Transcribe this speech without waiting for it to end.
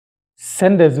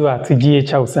Send us to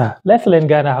GH Hausa. Let's learn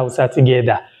Ghana Hausa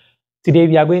together. Today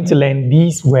we are going to learn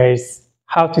these words,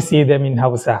 how to say them in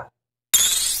Hausa.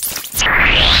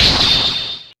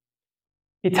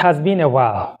 It has been a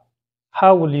while.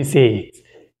 How will you say it?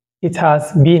 It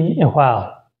has been a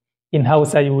while. In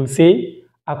Hausa you will say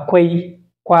akwai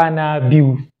kwana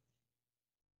biyu.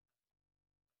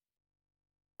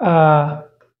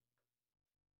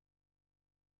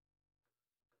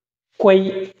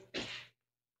 Kwai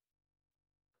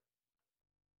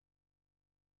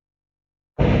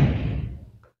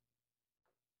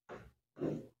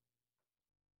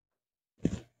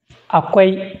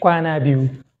akwai kwana biyu.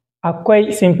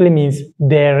 Akwai simply means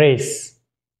there is.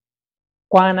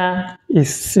 Kwana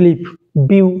is sleep,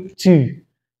 biyu two.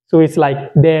 So it's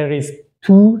like there is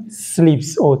 2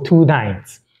 sleeps or 2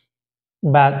 nights.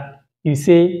 But you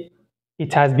say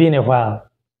it has been a while.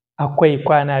 Akwai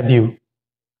kwana biyu.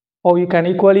 Or you can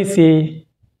equally say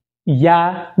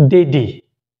ya dede.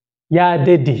 Ya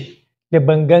dede. The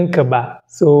banganka ba.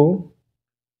 So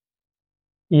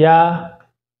ya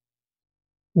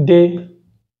dede.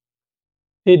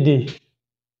 The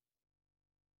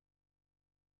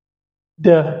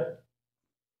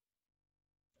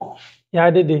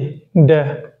ya dede.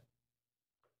 The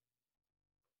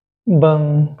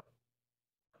banganka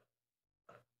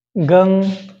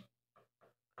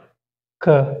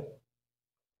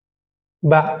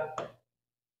ba.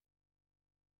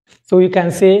 So you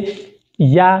can say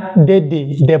ya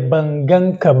dede the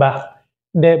banganka ba.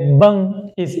 The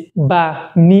bang is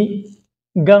ba ni,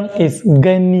 gang is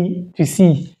gani to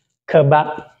see,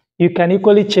 kaba. You can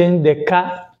equally change the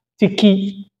ka to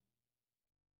ki.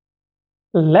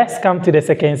 Let's come to the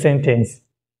second sentence.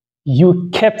 You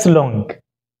kept long.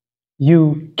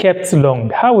 You kept long.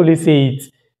 How will you say it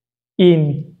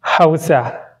in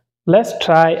Hausa? Let's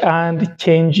try and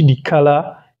change the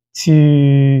color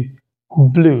to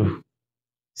blue.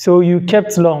 So you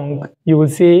kept long, you will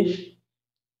say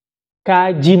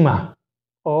kajima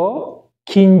or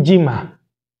kinjima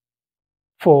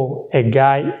for a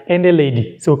guy and a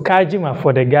lady. So kajima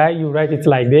for the guy, you write it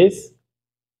like this.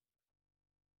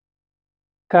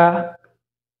 Kajima.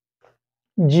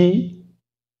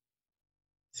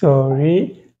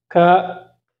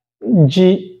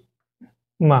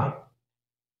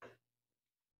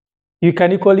 You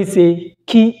can equally say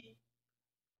ki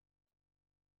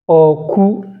or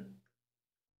ku.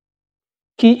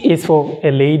 Ki is for a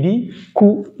lady,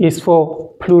 ku is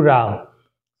for plural.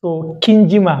 So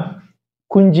kinjima,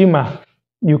 kunjima,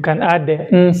 you can add the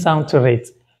n sound to it.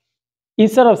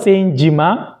 Instead of saying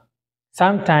jima,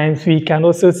 sometimes we can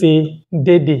also say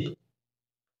dede.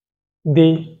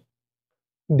 De.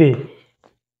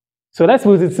 So let's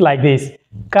put it like this.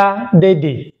 Ka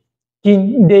dede,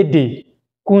 kin dede,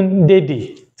 kun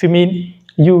dede, to mean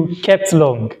you kept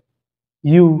long.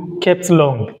 You kept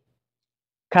long.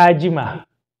 Kajima,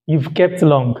 you've kept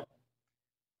long.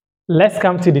 Let's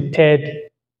come to the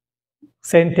third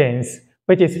sentence,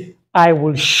 which is I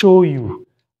will show you.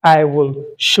 I will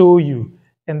show you.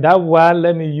 And that one,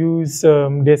 let me use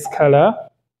this color.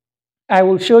 I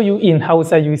will show you in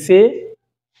Hausa, you say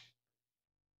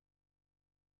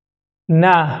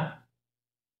na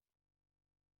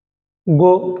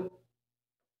go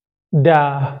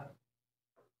da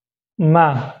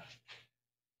ma.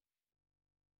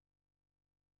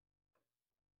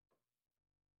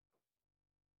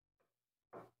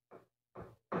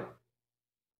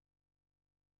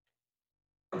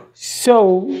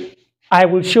 So I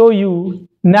will show you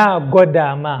na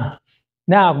godama.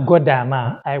 Na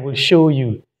godama, I will show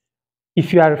you.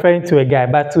 If you are referring to a guy,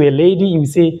 but to a lady, you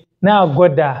say na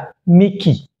goda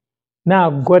Miki. Na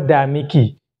goda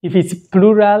Miki. If it's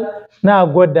plural, na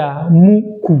goda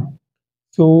muku.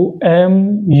 So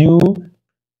M-U-K-U.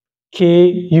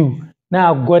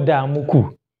 Na goda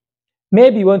muku.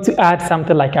 Maybe you want to add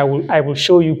something like I will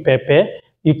show you Pepe.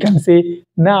 You can say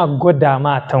na goda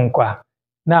ma tankwa.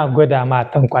 Na goda ma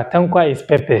tankwa. Tankwa is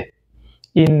Pepe.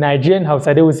 In Nigerian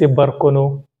Hausa, they will say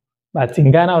barkono. But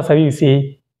in Ghana Hausa, you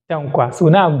say tankwa. So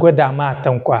na goda ma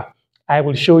tankwa. I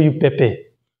will show you Pepe.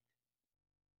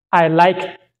 You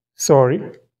like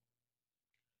talking.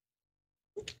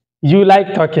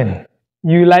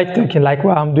 You like talking like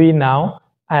what I'm doing now.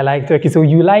 I like talking. So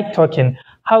you like talking.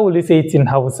 How will you say it in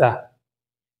Hausa?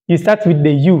 You start with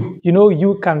the you. You know,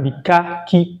 you can be ka,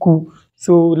 ki, ku.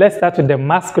 So let's start with the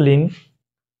masculine.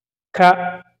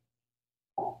 Ka.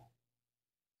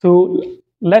 So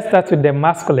let's start with the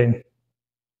masculine.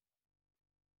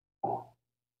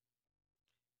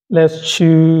 Let's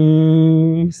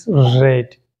choose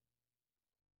red.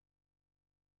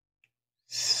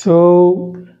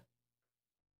 So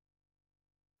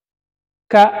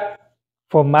ka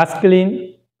For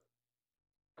masculine,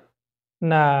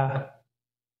 na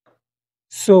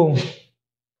so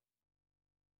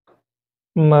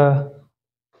ma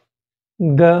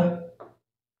ga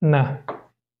na.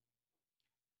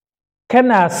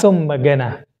 Kana son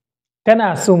magana.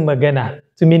 Kana son magana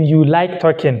to mean you like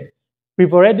talking.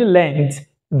 We've already learned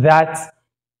that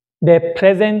the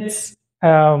present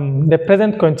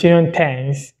continuous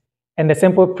tense and the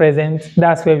simple present,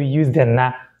 that's where we use the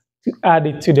na to add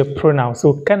it to the pronoun.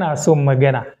 So kana son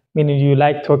magana, meaning you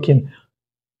like talking.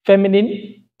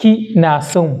 Feminine, ki na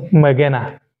son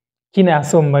magana. Ki na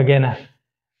son magana.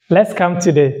 Let's come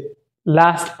to the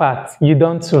last part. You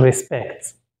don't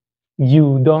respect.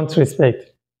 You don't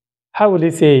respect. How would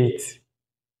you say it?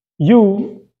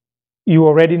 You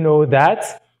already know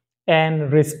that.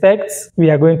 And respect, we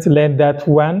are going to learn that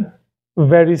one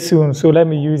very soon. So let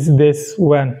me use this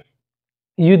one.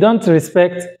 You don't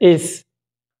respect is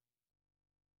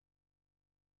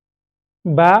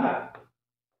ba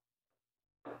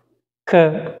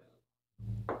ka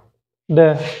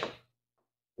da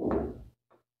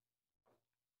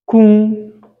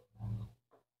kun.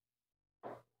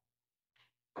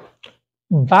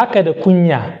 Baka da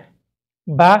kunya.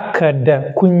 Baka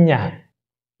da kunya.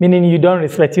 Meaning you don't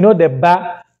respect. You know the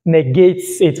ba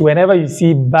negates it. Whenever you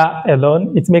see ba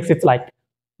alone, it makes it like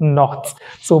not.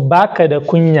 So baka da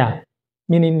kunya,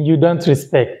 meaning you don't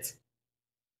respect.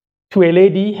 To a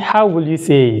lady, how will you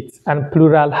say it? And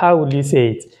plural, how will you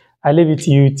say it? I leave it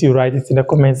to you to write it in the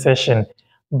comment section.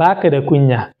 Baka da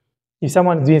kunya. If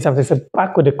someone is doing something, say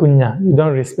baka da kunya, you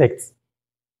don't respect.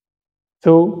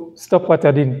 So stop what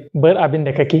you're doing. But abin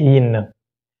da kake yin nan.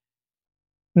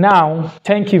 Now,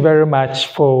 thank you very much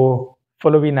for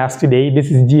following us today. This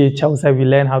is Ghana Hausa. We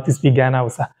learn how to speak Ghana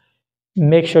Hausa.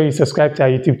 Make sure you subscribe to our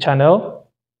YouTube channel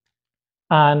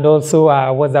and also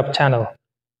our WhatsApp channel.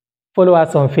 Follow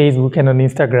us on Facebook and on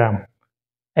Instagram.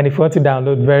 And if you want to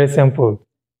download, very simple.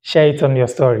 Share it on your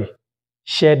story.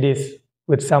 Share this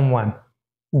with someone.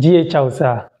 Ghana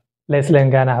Hausa. Let's learn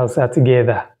Ghana Hausa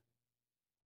together.